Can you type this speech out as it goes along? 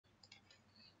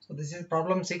So this is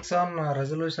problem 6 on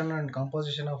resolution and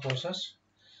composition of forces.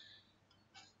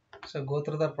 So go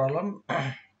through the problem.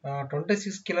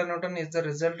 26 kilonewton is the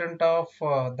resultant of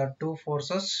the two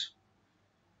forces.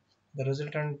 The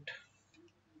resultant,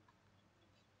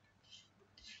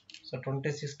 so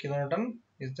 26 kilonewton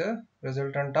is the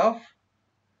resultant of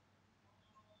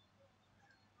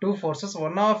two forces,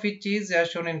 one of which is as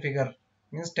shown in figure,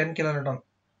 means 10 kilonewton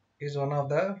is one of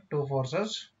the two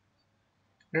forces.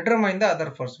 Determine the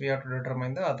other force. We have to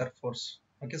determine the other force.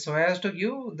 Okay, so I have to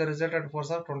give the resultant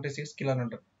force of 26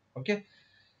 kilonewton. Okay,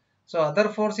 so other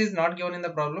force is not given in the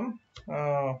problem.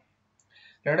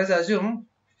 Let us assume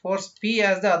force P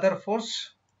as the other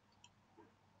force.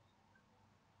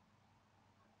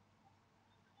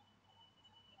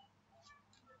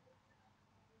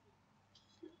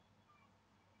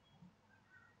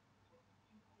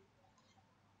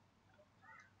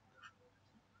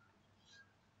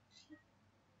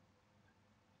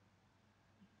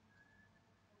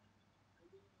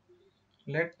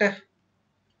 Let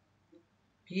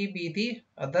P be the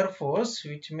other force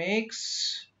which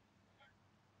makes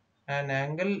an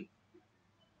angle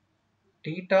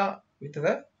theta with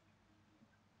the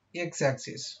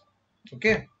x-axis.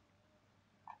 Okay,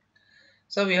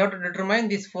 so we have to determine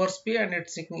this force P and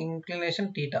its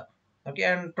inclination theta. Okay,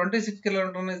 and 26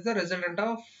 kilonewton is the resultant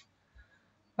of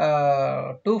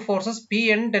two forces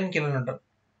P and 10 kilonewton.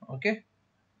 Okay,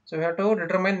 so we have to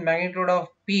determine magnitude of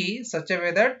P such a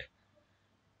way that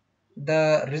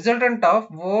the resultant of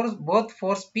both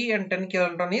force P and 10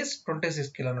 kilonewton is 26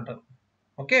 kilonewton.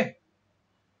 Okay,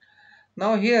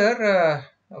 now here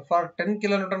for 10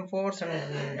 kilonewton force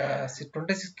and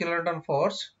 26 kilonewton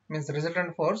force, means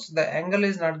resultant force, the angle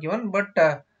is not given, but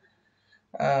the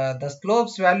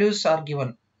slopes values are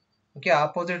given. Okay,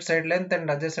 opposite side length and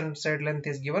adjacent side length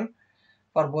is given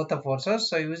for both the forces.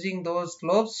 So using those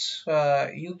slopes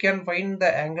you can find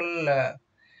the angle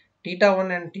theta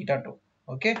 1 and theta 2.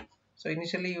 Okay, so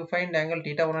initially you find angle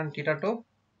theta 1 and theta 2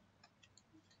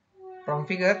 from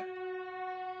figure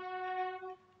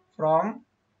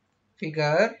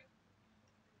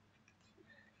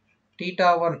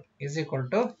theta 1 is equal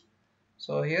to,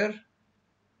 so here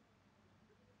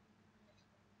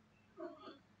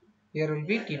will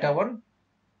be theta 1,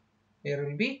 here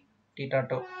will be theta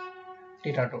 2.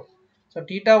 So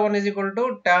theta 1 is equal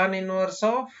to tan inverse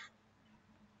of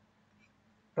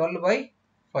 12 by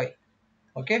 5.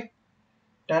 Okay,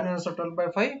 tan inverse of 12 by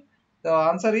 5. The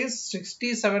answer is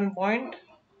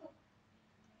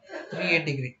 67.38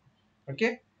 degree.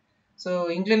 Okay, so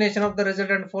inclination of the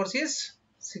resultant force is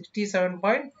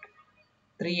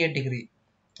 67.38 degree.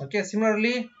 Okay,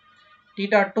 similarly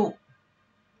theta 2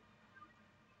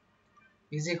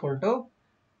 is equal to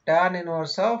tan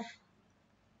inverse of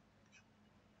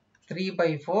 3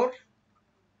 by 4,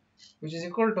 which is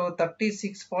equal to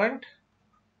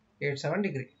 36.87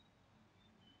 degree.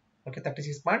 Okay,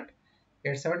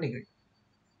 36.87 degree.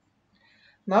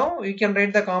 Now we can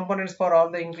write the components for all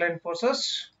the inclined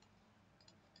forces.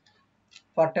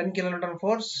 For 10 kilonewton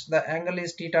force, the angle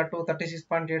is theta 2,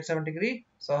 36.87 degree.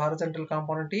 So horizontal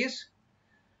component is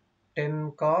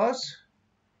 10 cos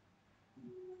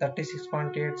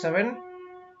 36.87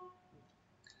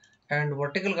 and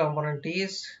vertical component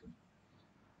is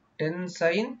 10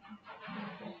 sin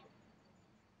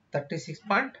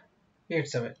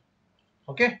 36.87.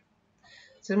 Okay,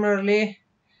 similarly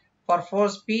for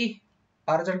force P,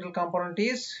 horizontal component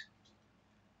is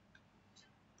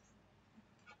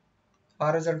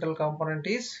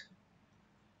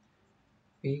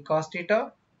P cos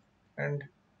theta and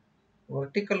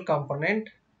vertical component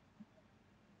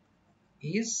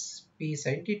is P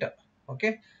sin theta.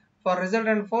 Okay, for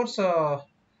resultant force no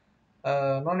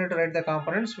need to write the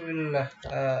components, we will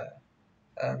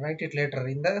write it later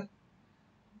in the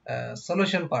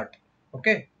solution part.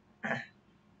 Okay,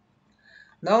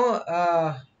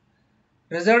 now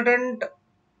resultant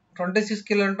 26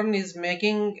 kilonewton is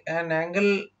making an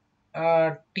angle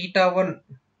theta 1,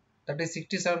 that is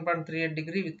 67.38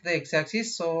 degree with the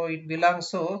x-axis. So it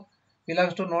belongs to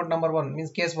node number 1,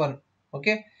 means case 1.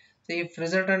 Okay, so if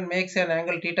resultant makes an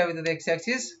angle theta with the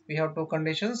x-axis, we have two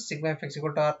conditions: sigma f x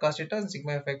equal to r cos theta and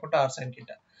sigma f equal to r sin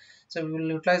theta. So we will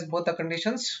utilize both the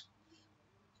conditions.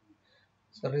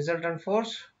 So resultant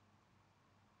force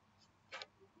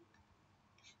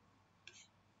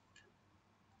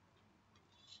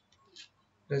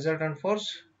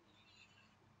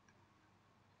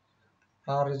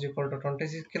r is equal to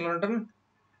 26 kilonewton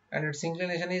and its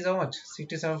inclination is how much?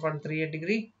 67.38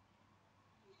 degree.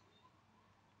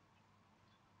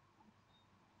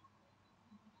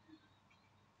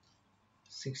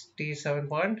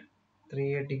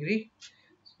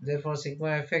 Therefore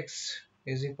sigma fx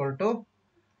is equal to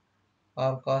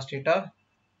or cos theta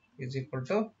is equal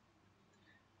to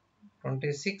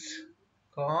 26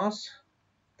 cos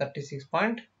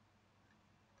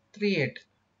 36.38.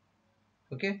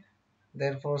 Okay,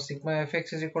 therefore sigma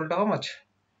fx is equal to how much?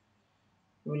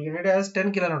 We will get it as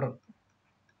 10 kilonewton.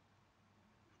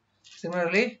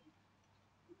 Similarly,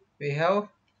 we have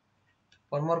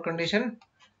one more condition,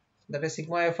 that is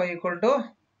sigma fi equal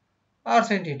to r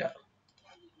sin theta.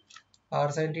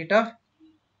 R sin theta,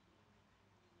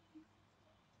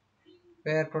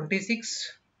 where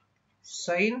 26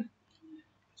 sin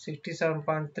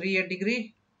 67.38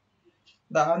 degree.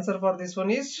 The answer for this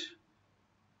one is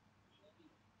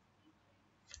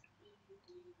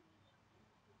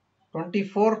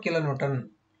 24 kilonewton.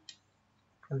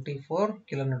 24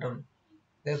 kilonewton.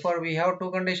 Therefore, we have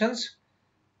two conditions.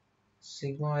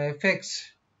 Sigma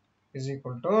fx is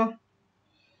equal to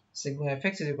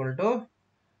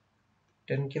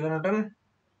 10 kilonewton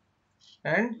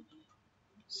and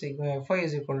sigma fi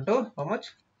is equal to how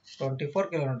much? 24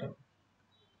 kilonewton.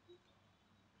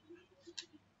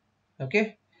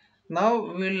 Okay.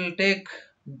 Now we will take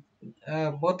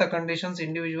both the conditions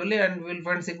individually and we will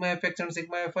find sigma fx and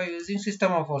sigma fi using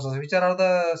system of forces. Which are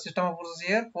the system of forces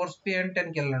here? Force P and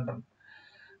 10 kilonewton.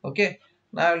 Okay.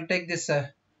 Now I will take this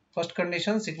first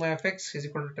condition, sigma fx is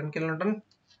equal to 10 kilonewton.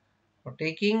 For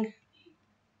taking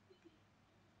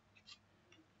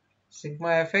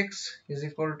sigma fx is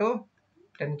equal to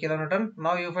 10 kilonewton.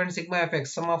 Now you find sigma fx,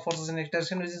 sum of forces in x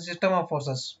direction using system of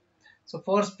forces. So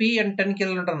force P and 10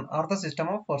 kilonewton are the system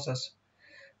of forces.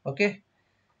 Okay.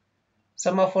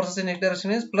 Sum of forces in x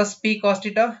direction is plus P cos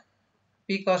theta.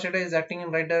 P cos theta is acting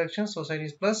in right direction, so sign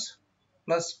is plus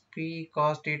P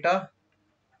cos theta.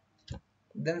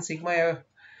 Then sigma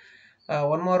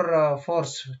one more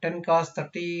force 10 cos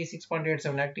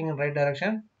 36.87 acting in right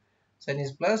direction, sign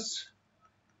is plus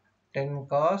 10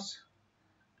 cos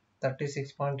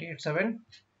 36.87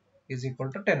 is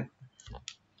equal to 10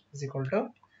 is equal to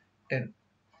 10.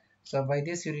 So by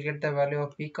this you will get the value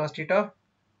of P cos theta.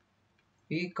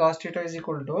 P cos theta is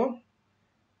equal to,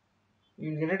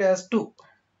 you will get it as 2.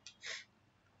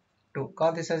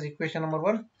 Call this as equation number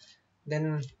 1.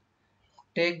 Then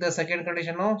take the second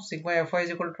condition now. Sigma Fi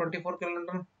is equal to 24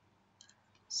 kilonewton.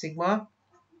 Sigma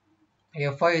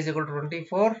Fi is equal to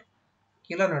 24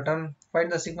 kilonewton.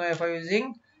 Find the sigma Fi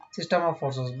using system of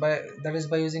forces, that is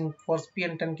by using force P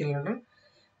and 10 kilonewton.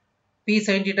 P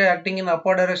sin theta acting in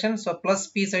upward direction, so plus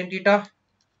P sin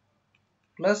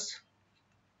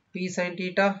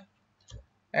theta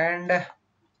and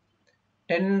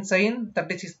 10 sin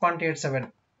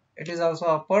 36.87. It is also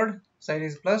upward, sign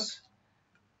is plus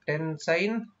 10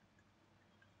 sin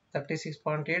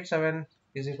 36.87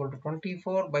 is equal to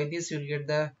 24. By this you will get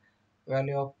the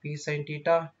value of P sin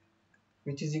theta,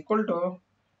 which is equal to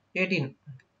 18.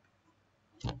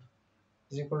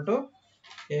 Is equal to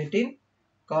 18.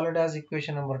 Call it as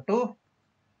equation number 2.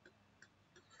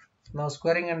 Now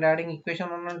squaring and adding equation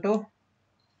 1 and 2.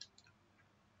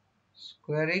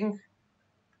 Squaring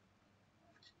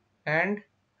and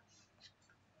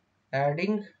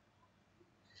adding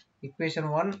equation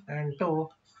 1 and 2,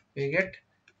 we get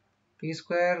P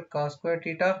square cos square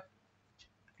theta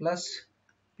plus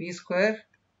P square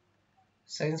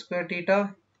sin square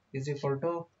theta is equal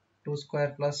to 2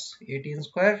 square plus 18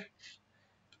 square.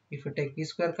 If you take P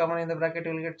square common in the bracket,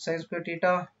 you will get sin square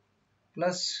theta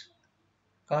plus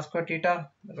cos square theta,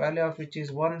 the value of which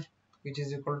is 1, which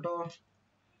is equal to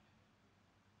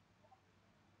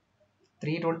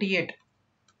 328.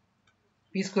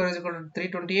 P square is equal to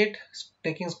 328.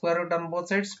 Taking square root on both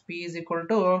sides, P is equal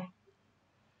to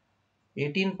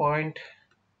 18.11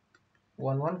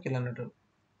 kilonewton.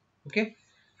 Okay.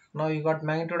 Now you got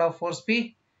magnitude of force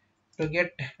P. To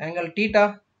get angle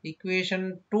theta,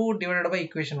 equation 2 divided by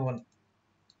equation 1.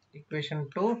 Equation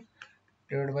 2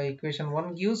 divided by equation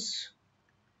 1 gives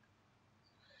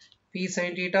P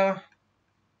sin theta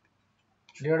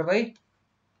divided by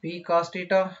P cos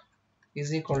theta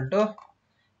is equal to,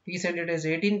 P sin theta is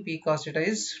 18, P cos theta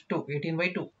is 2, 18 by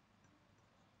 2.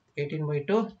 18 by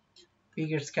 2, P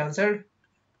gets cancelled,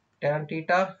 tan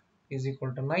theta is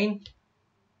equal to 9,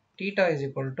 theta is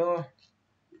equal to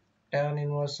tan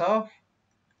inverse of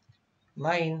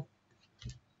 9.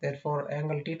 Therefore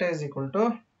angle theta is equal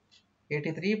to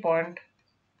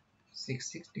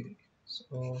 83.66 degree.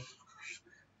 So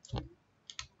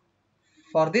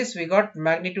for this we got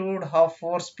magnitude of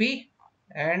force P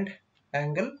and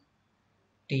angle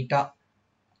theta.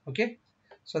 Okay,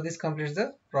 so this completes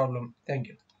the problem. Thank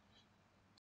you.